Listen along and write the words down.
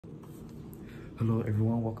Hello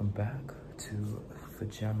everyone, welcome back to the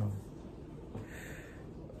channel.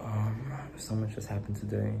 So much has happened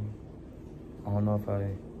today. I don't know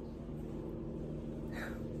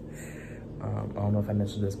if I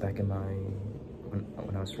mentioned this back in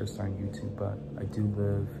when I was first starting YouTube, but I do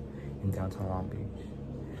live in downtown Long Beach.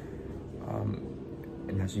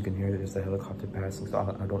 And as you can hear, there's a helicopter passing, so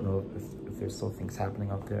I don't know if there's still things happening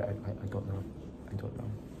out there. I don't know.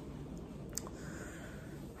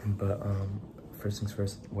 But first things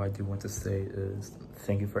first, what I do want to say is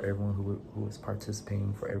thank you for everyone who was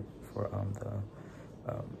participating for the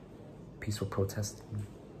peaceful protesting.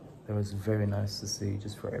 That was very nice to see,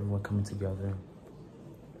 just for everyone coming together.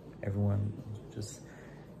 Everyone just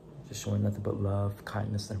showing nothing but love,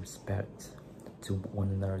 kindness, and respect to one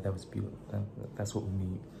another. That was beautiful. That's what we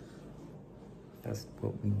need. That's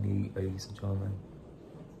what we need, ladies and gentlemen.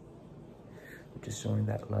 We're just showing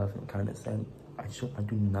that love and kindness, and I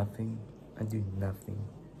do nothing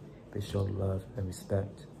but show love and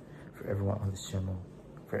respect for everyone on this channel,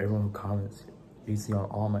 for everyone who comments. You see on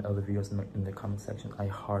all my other videos in the comment section, I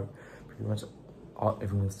heart pretty much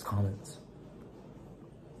everyone's comments,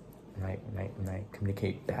 and I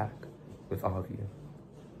communicate back with all of you.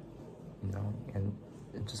 You know, and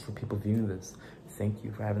just for people viewing this, thank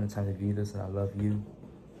you for having the time to view this, and I love you,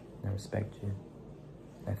 and I respect you,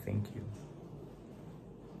 and I thank you.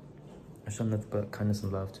 I show nothing but kindness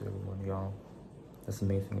and love to everyone, y'all. That's the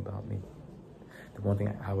main thing about me. The one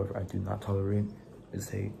thing, however, I do not tolerate is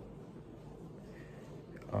hate.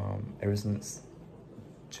 Ever since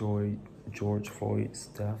George Floyd's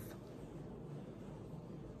death,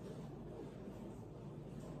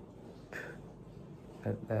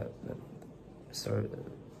 that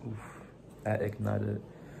started, that ignited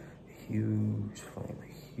a huge flame.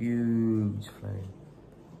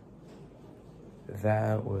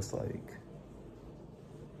 That was like,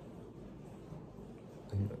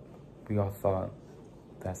 we all thought,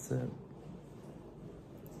 that's it,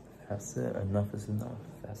 enough is enough,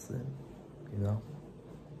 that's it, you know?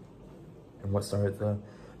 And what started the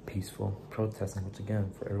peaceful protesting, which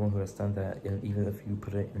again, for everyone who has done that, and even if you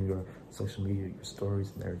put it in your social media, your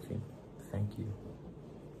stories and everything, thank you.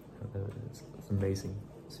 It's amazing,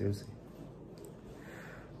 seriously.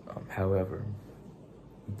 However,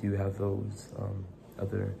 you do have those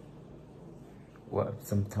other, what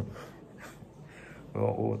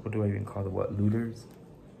do I even call it? Looters?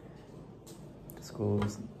 Just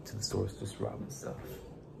goes to the stores just robbing stuff.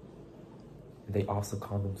 They also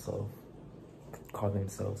call themselves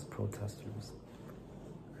protesters.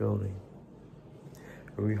 Really.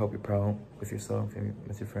 I really hope you're proud with yourself and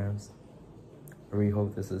with your friends. I really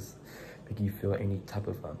hope this is making you feel any type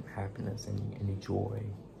of happiness, any joy.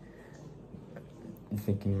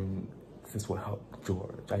 Thinking this will help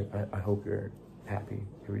George. I hope you're happy.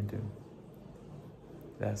 I really do.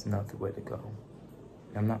 That's not the way to go.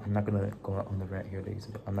 I'm not gonna go on the rant here, ladies.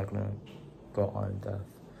 I'm not gonna go on death.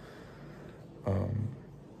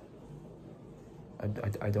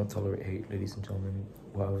 I don't tolerate hate, ladies and gentlemen.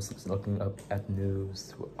 While I was looking up at the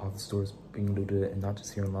news, all the stores being looted, and not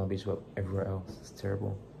just here in Long Beach, but everywhere else, it's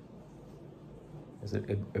terrible.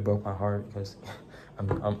 It broke my heart because I'm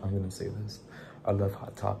gonna say this. I love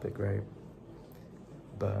Hot Topic, right?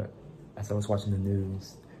 But as I was watching the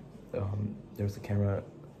news, there was a camera,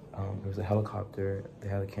 there was a helicopter. They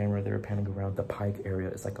had a camera. They were panning around the Pike area.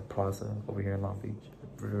 It's like a plaza over here in Long Beach,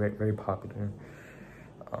 very, very popular.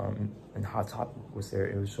 And Hot Topic was there.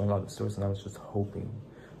 It was showing all the stores, and I was just hoping,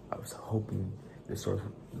 the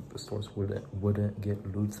stores wouldn't get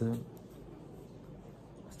looted.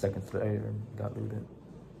 Seconds later, got looted.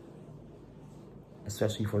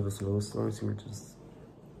 Especially for those little stores who were just,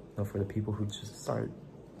 you know, for the people who just started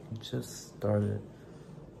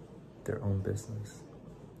their own business,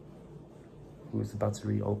 who was about to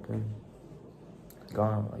reopen.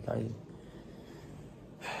 Gone. Like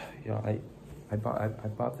I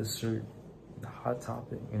bought this shirt, the Hot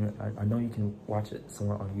Topic, and I know you can watch it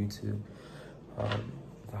somewhere on YouTube.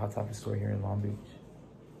 The Hot Topic store here in Long Beach.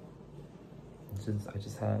 I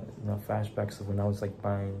just had, you know, flashbacks of when I was like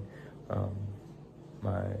buying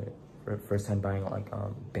my first time buying like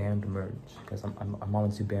band merch, because I'm all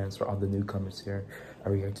into bands. For all the newcomers here, I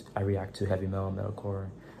react to heavy metal, metalcore.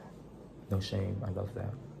 No shame, I love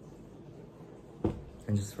that.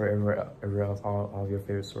 And just for everywhere else, all of your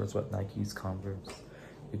favorite stores, what, Nikes, Converse,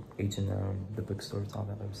 H&M, the bookstores, all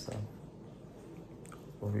that other stuff.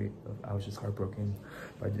 I was just heartbroken.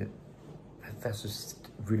 But that's just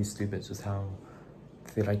really stupid, just how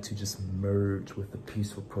they like to just merge with the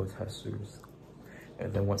peaceful protesters.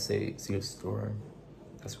 And then once they see a store,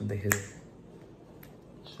 that's when they hit it.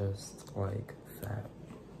 Just like that.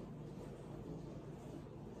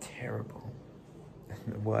 terrible.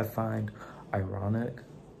 What I find ironic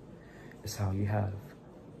is how you have,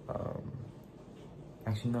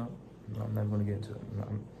 actually no, I'm never gonna get into it.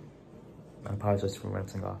 I apologize for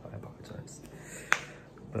ranting off, I apologize.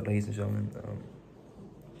 But ladies and gentlemen,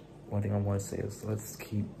 one thing I want to say is let's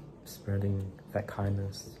keep spreading that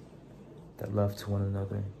kindness, that love to one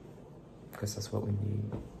another, because that's what we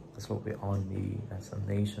need. That's what we all need as a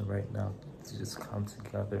nation right now, to just come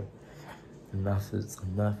together. Enough is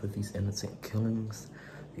enough of these innocent killings,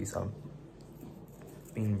 these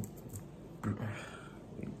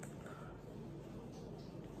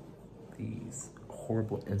these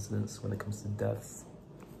horrible incidents when it comes to deaths,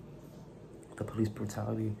 the police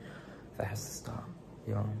brutality. That has to stop,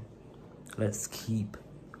 y'all. Let's keep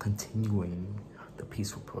continuing the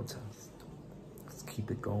peaceful protest. Let's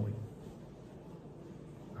keep it going.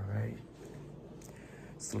 All right.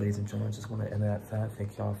 So, ladies and gentlemen, I just want to end it at that.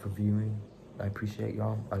 Thank y'all for viewing. I appreciate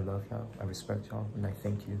y'all. I love y'all. I respect y'all, and I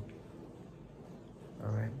thank you.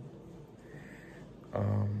 All right.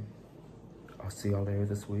 I'll see y'all later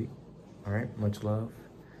this week. All right. Much love.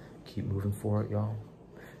 Keep moving forward, y'all.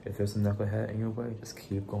 If there's a knucklehead in your way, just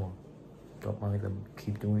keep going. Don't mind them.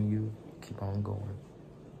 Keep doing you. Keep on going.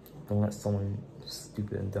 Don't let someone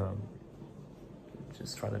stupid and dumb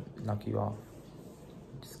just try to knock you off.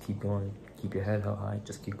 Just keep going. Keep your head held high.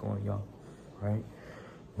 Just keep going, y'all. All right?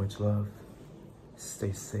 Much love.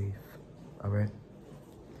 Stay safe. All right?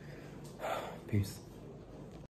 Peace.